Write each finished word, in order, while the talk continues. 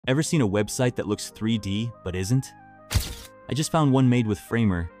Ever seen a website that looks 3D but isn't? I just found one made with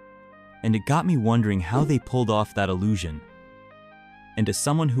Framer, and it got me wondering how they pulled off that illusion. And as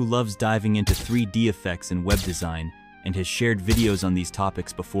someone who loves diving into 3D effects in web design and has shared videos on these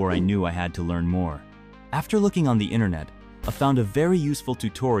topics before I knew I had to learn more, after looking on the internet, I found a very useful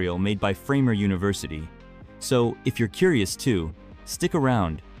tutorial made by Framer University. So if you're curious too, stick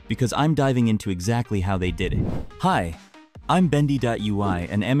around because I'm diving into exactly how they did it. Hi, I'm Bendy.ui,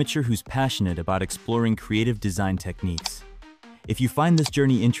 an amateur who's passionate about exploring creative design techniques. If you find this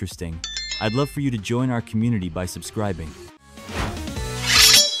journey interesting, I'd love for you to join our community by subscribing.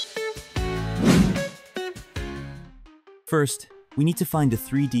 First, we need to find a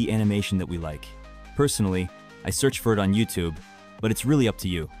 3D animation that we like. Personally, I search for it on YouTube, but it's really up to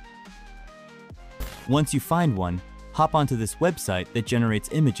you. Once you find one, hop onto this website that generates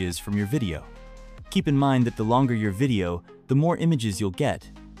images from your video. Keep in mind that the longer your video, the more images you'll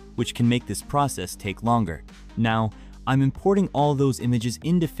get, which can make this process take longer. Now, I'm importing all those images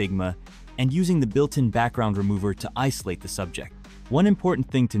into Figma and using the built-in background remover to isolate the subject. One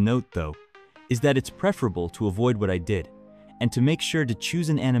important thing to note, though, is that it's preferable to avoid what I did, and to make sure to choose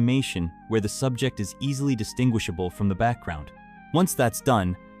an animation where the subject is easily distinguishable from the background. Once that's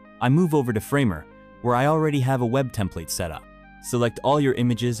done, I move over to Framer, where I already have a web template set up. Select all your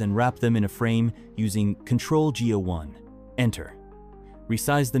images and wrap them in a frame using Ctrl+G01. Enter.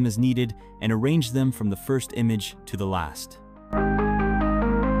 Resize them as needed and arrange them from the first image to the last.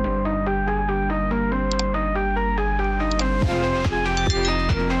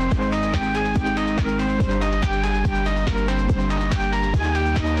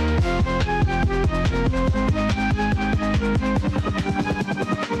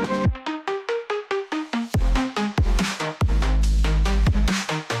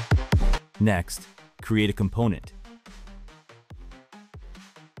 Next, create a component.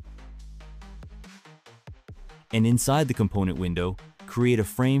 And inside the component window, create a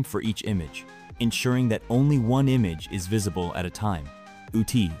frame for each image, ensuring that only one image is visible at a time.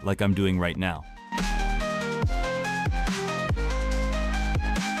 UT, like I'm doing right now.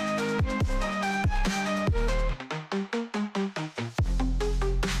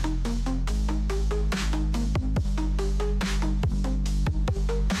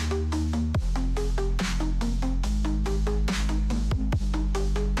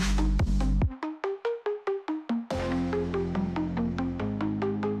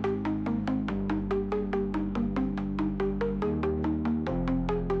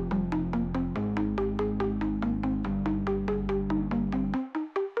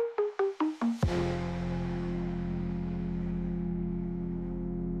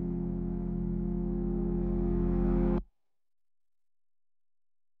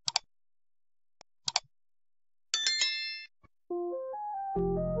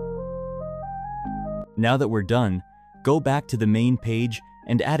 Now that we're done, go back to the main page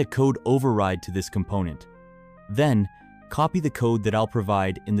and add a code override to this component. Then, copy the code that I'll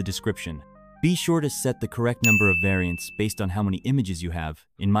provide in the description. Be sure to set the correct number of variants based on how many images you have.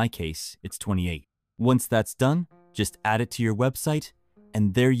 In my case, it's 28. Once that's done, just add it to your website,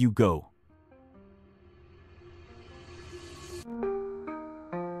 and there you go.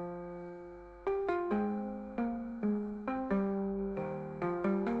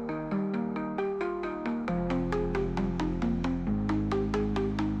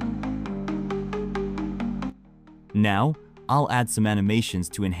 Now, I'll add some animations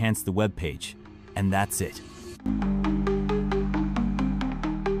to enhance the web page, and that's it.